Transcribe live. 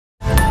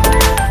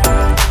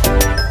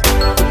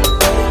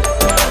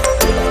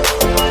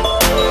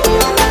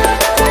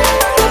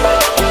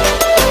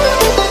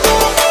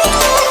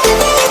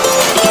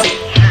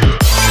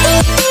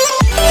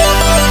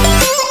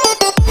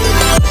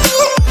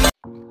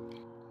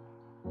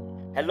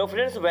Hello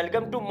friends,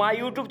 welcome to my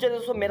YouTube channel.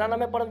 दोस्तों मेरा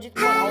नाम है परमजीत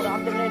कुमार और आप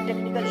देख रहे हैं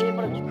टेक्निकल ए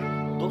परमजीत।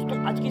 दोस्तों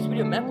आज की इस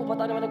वीडियो में आपको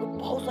बताने वाला हूं,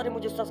 बहुत सारे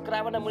मुझे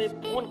सब्सक्राइबर ने मुझे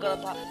फोन करा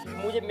था,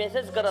 मुझे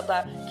मैसेज करा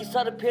था कि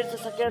सर फिर से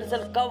सेकेंड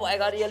सेल कब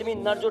आएगा Realme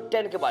Narzo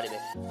 10 के बारे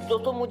में।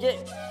 दोस्तों मुझे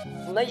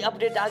नई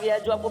अपडेट आ गया है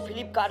जो आपको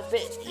फ्लिपकार्ट पे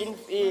इन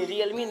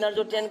Realme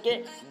Narzo 10 के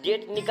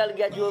डेट निकल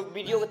गया। जो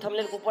वीडियो के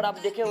थंबनेल के ऊपर आप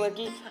देखे हुए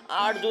कि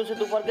 8 जून से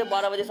दोपहर के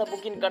 12 बजे से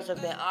बुकिंग कर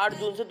सकते हैं। 8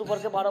 जून से दोपहर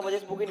के 12 बजे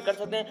से बुकिंग कर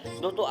सकते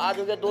हैं। दोस्तों आज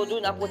हो गया 2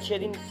 जून, आपको 6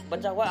 दिन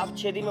बचा हुआ है। आप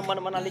 6 दिन में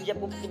मन बना लीजिए,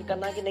 आपको बुकिंग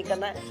करना है कि नहीं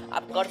करना है,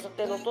 आप कर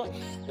सकते हैं।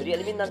 दोस्तों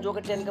Realme Narzo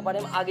के 10 के बारे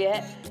में आ गया है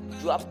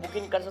जो आप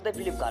बुकिंग कर सकते हैं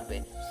फ्लिपकार्ट पे।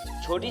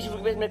 छोटी सी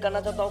रिक्वेस्ट मैं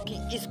करना चाहता हूँ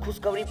कि इस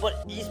खुशखबरी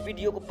पर इस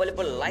वीडियो को पहले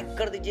पर लाइक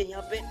कर दीजिए।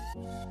 यहाँ पे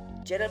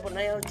चैनल पर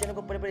नए और चैनल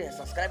को पहले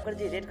सब्सक्राइब कर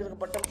दीजिए। रेड कलर के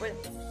बटन पे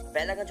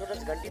बेल आइकन छोटा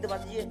सा घंटी दबा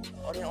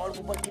दीजिए और यहाँ ऑल के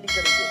ऊपर क्लिक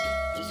कर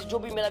दीजिए, जिससे जो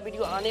भी मेरा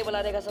वीडियो आने वाला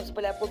रहेगा सबसे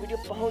पहले आपको वीडियो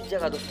पहुंच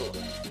जाएगा।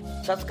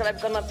 दोस्तों सब्सक्राइब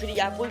करना फ्री,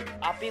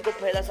 आप ही को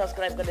फायदा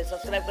सब्सक्राइब करने।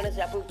 सब्सक्राइब करने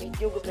से आपको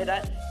क्यों को फायदा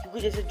है, क्योंकि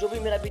जैसे जो भी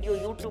मेरा वीडियो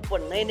यूट्यूब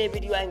पर नए नए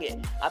वीडियो आएंगे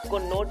आपको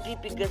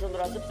नोटिफिकेशन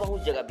द्वारा से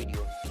पहुंच जाएगा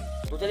वीडियो।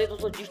 तो चलिए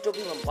दोस्तों जिस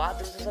टॉपिक में हम बात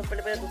करते हैं, सबसे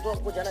पहले दोस्तों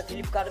आपको जाना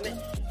फ्लिपकार्ट में।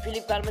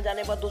 फ्लिपकार्ट में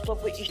जाने के बाद दोस्तों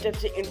आपको इस टाइप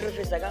से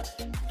इंटरफेस आएगा।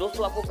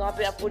 दोस्तों आपको कहाँ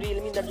पे आपको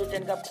Realme Narzo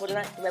 10 का खोजना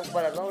है तो मैं आपको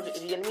बताता हूँ।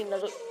 Realme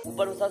Narzo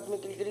ऊपर में सर्च में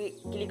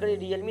क्लिक करिए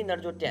Realme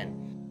Narzo 10।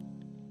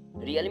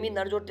 Realme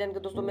Narzo 10 के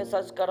दोस्तों मैं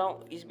सर्च कर रहा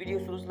हूँ। इस वीडियो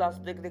शुरू से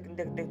लास्ट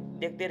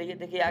देखते रहिए।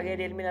 देखिए आगे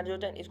Realme Narzo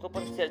 10, इसके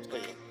ऊपर सर्च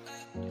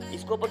करिए।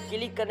 इसके ऊपर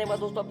क्लिक करने के बाद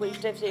दोस्तों आपको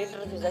इस टाइप से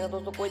इंटरफेस आएगा।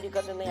 दोस्तों कोई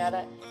दिक्कत नहीं आ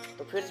रहा है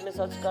तो फिर मैं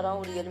सर्च कर रहा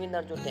हूँ Realme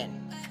Narzo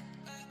 10।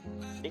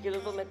 देखिए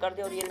दोस्तों मैं कर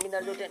दिया Realme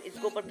Narzo 10।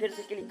 इसके ऊपर फिर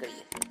से क्लिक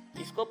करिए।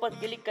 इसके ऊपर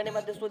क्लिक करने के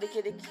बाद दोस्तों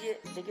देखिए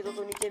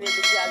दोस्तों नीचे में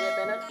देखिए आ गया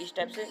पैनल इस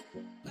टाइप से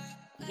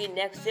कि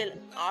नेक्स्ट सेल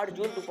 8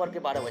 जून दोपहर के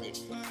 12 बजे।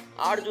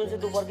 8 जून से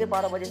दोपहर के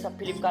 12 बजे से आप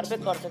फ्लिपकार्ट पे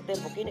कर सकते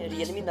हैं बुकिंग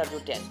Realme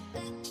Narzo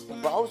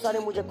 10। बहुत सारे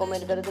मुझे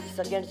कमेंट करे थे कि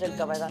सेकेंड सेल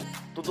कब आएगा।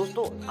 तो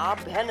दोस्तों आप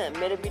है ना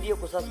मेरे वीडियो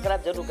को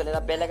सब्सक्राइब जरूर कर लेना,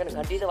 बेल आइकन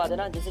घंटी दबा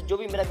देना, जिससे जो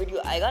भी मेरा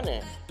वीडियो आएगा ना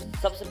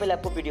सबसे पहले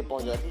आपको वीडियो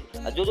पहुंच जाएगी।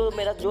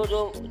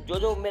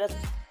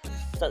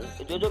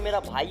 जो मेरा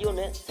भाइयों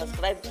ने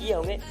सब्सक्राइब किए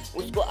होंगे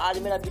उसको आज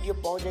मेरा वीडियो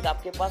पहुंच जाएगा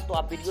आपके पास। तो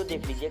आप वीडियो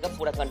देख लीजिएगा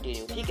पूरा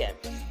कंटिन्यू, ठीक है।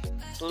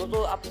 तो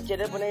दोस्तों आप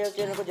चैनल बनाइए,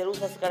 चैनल को जरूर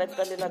सब्सक्राइब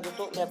कर लेना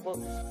दोस्तों मैं आपको।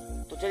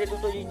 तो चलिए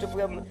दोस्तों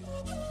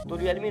तो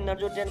Realme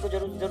Narzo 10 को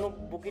जरूर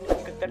बुकिंग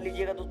कर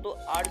लीजिएगा दोस्तों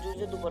 8 जून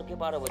से दोपहर के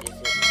 12 बजे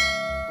से।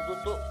 तो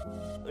दोस्तों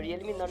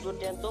Realme Narzo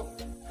 10 तो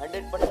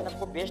 100%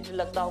 आपको बेस्ट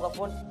लगता होगा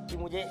फ़ोन कि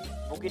मुझे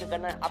बुकिंग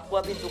करना है। आपको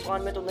अभी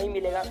दुकान में तो नहीं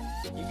मिलेगा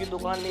क्योंकि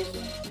दुकान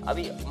में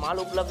अभी माल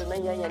उपलब्ध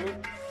नहीं है, यानी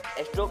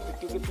स्टॉक,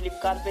 क्योंकि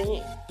फ्लिपकार्ट पे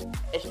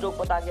ही स्टॉक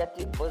बता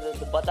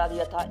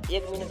दिया था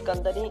 1 मिनट के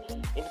अंदर ही।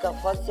 इनका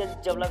फर्स्ट सेल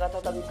जब लगा था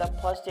तब इनका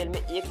फर्स्ट सेल में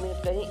 1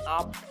 मिनट का ही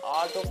आप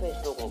आउट ऑफ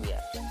स्टॉक हो गया।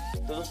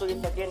 तो दोस्तों ये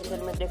सेकेंड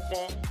सेल में देखते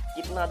हैं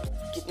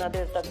कितना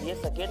देर तक ये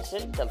सेकेंड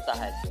सेल चलता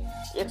है।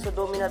 1 से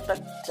 2 मिनट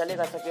तक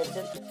चलेगा सेकेंड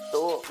सेल। तो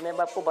मैं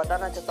आपको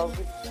बताना चाहता हूँ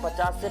कि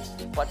 50 से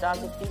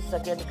 30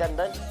 सेकेंड के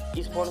अंदर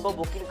इस फ़ोन को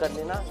बुकिंग कर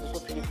लेना दोस्तों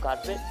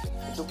फ्लिपकार्ट पे।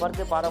 दोपहर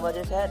के 12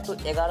 बजे से है तो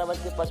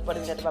 11:55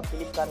 में आप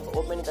फ्लिपकार्ट को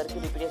ओपन करके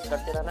रिफ्रेश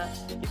करते रहना।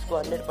 इसको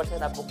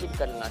 100% आप बुकिंग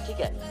कर लेना, ठीक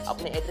है।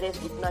 अपने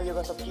एड्रेस जितना भी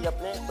होगा सब चीज़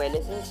अपने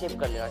पहले से ही सेव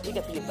कर लेना, ठीक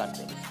है, फ्लिपकार्ट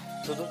पे।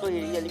 तो दोस्तों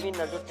ये Realme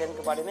Narzo 10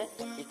 के बारे में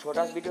ये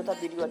छोटा सा वीडियो था।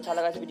 वीडियो अच्छा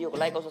लगा इस वीडियो को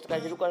लाइक और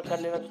सब्सक्राइब जरूर कर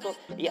लेना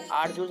दोस्तों। ये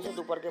 8 जून से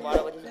दोपहर के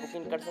 12 बजे से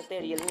बुकिंग कर सकते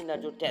हैं Realme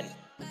Narzo 10।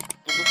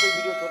 तो दोस्तों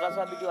वीडियो छोटा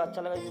सा वीडियो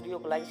अच्छा लगा, इस वीडियो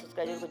को लाइक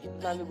सब्सक्राइब जरूर,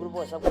 जितना भी ग्रुप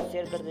हो सबको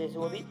शेयर कर दे, जैसे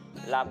वो भी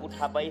लाभ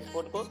उठा पाए इस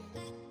फोन को।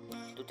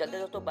 तो चलते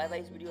दोस्तों, बाय बाय।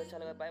 इस वीडियो अच्छा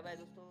लगा, बाय बाय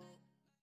दोस्तों।